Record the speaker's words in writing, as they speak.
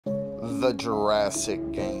The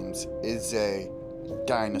Jurassic Games is a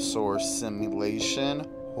dinosaur simulation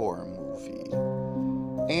horror movie.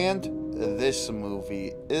 And this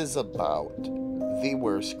movie is about the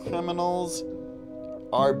worst criminals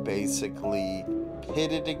are basically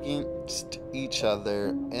pitted against each other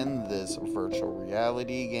in this virtual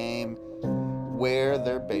reality game where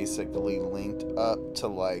they're basically linked up to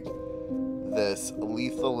this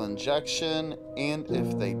lethal injection, and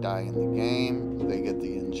if they die in the game, they get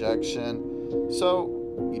the injection. So,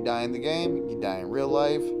 you die in the game, you die in real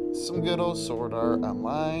life, some good old Sword Art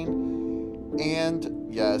Online,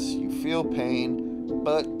 and yes, you feel pain,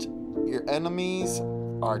 but your enemies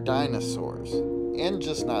are dinosaurs. And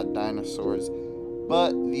just not dinosaurs,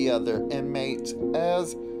 but the other inmates,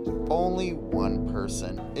 as only one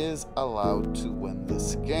person is allowed to win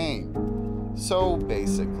this game. So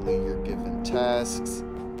basically, you're given tasks,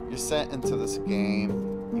 you're sent into this game,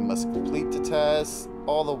 you must complete the tasks,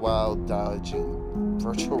 all the while dodging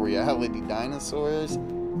virtual reality dinosaurs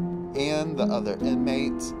and the other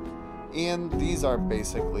inmates. And these are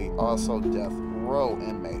basically also death row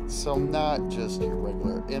inmates, so not just your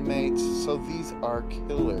regular inmates, so these are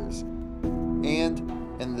killers. And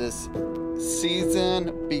in this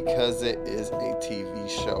season, because it is a TV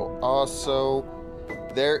show also,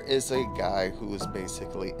 there is a guy who is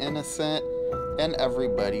basically innocent, and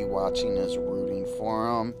everybody watching is rooting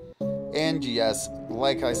for him. And yes,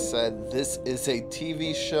 like I said, this is a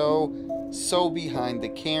TV show, so behind the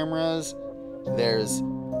cameras, there's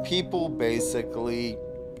people basically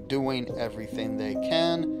doing everything they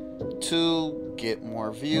can to get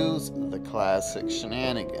more views, the classic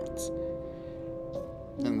shenanigans.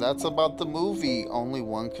 And that's about the movie. Only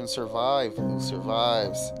one can survive. Who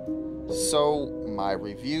survives? So, my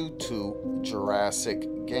review to Jurassic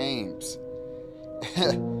Games.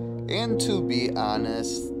 And to be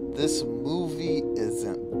honest, this movie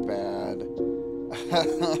isn't bad.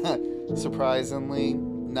 Surprisingly.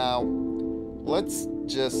 Now, let's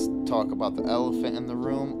just talk about the elephant in the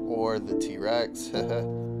room, or the T-Rex.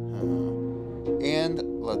 And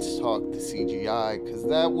let's talk the CGI, because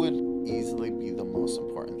that would easily be the most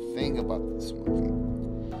important thing about this movie.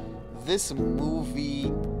 This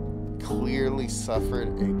movie clearly suffered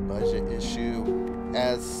a budget issue,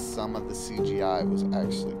 as some of the CGI was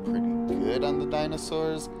actually pretty good on the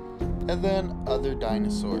dinosaurs, and then other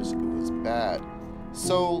dinosaurs it was bad.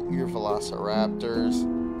 So your velociraptors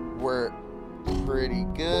were pretty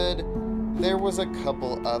good. There was a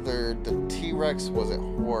couple other, the T-Rex wasn't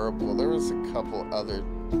horrible, there was a couple other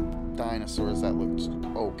dinosaurs that looked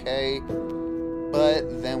okay,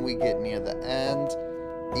 but then we get near the end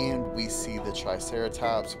and we see the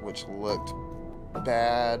Triceratops, which looked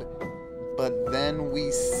bad, but then we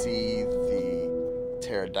see the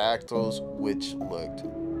pterodactyls, which looked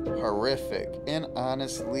horrific. And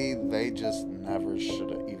honestly, they just never should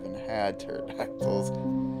have even had pterodactyls,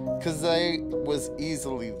 because they was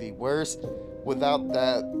easily the worst. Without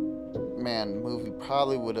that, man, movie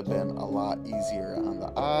probably would have been a lot easier on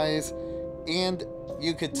the eyes, and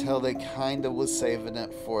you could tell they kind of was saving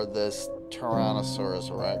it for this Tyrannosaurus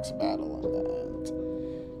Rex battle in the end.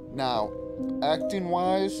 Now, acting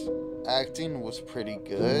was pretty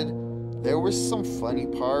good. There were some funny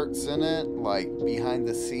parts in it, like behind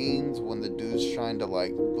the scenes when the dude's trying to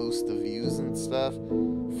boost the views and stuff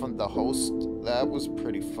from the host. That was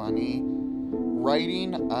pretty funny.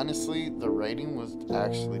 Writing, honestly, the writing was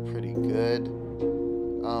actually pretty good.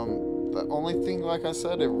 The only thing, like I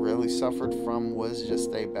said, it really suffered from was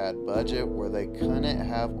just a bad budget, where they couldn't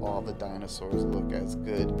have all the dinosaurs look as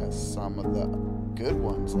good as some of the good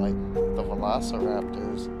ones, like the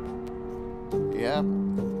velociraptors. Yeah.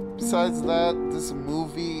 Besides that, this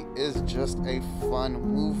movie is just a fun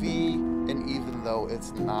movie, and even though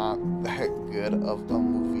it's not that good of a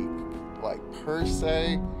movie, per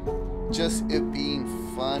se, just it being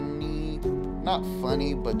funny, not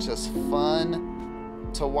funny, but just fun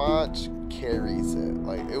to watch carries it.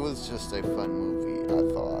 It was just a fun movie, I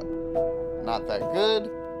thought. Not that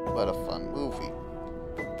good, but a fun movie.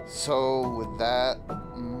 So with that,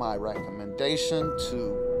 my recommendation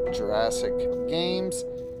to Jurassic Games,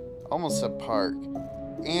 almost said Park,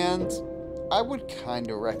 and I would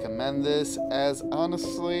kind of recommend this, as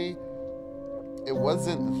honestly, it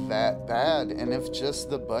wasn't that bad, and if just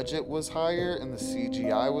the budget was higher and the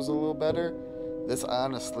CGI was a little better, this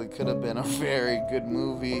honestly could have been a very good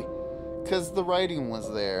movie, because the writing was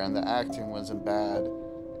there and the acting wasn't bad,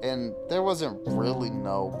 and there wasn't really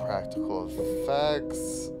no practical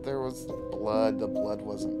effects. There was blood, the blood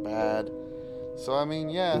wasn't bad. So all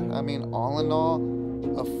in all,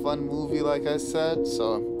 a fun movie, like I said.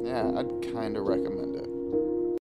 So yeah, I'd kind of recommend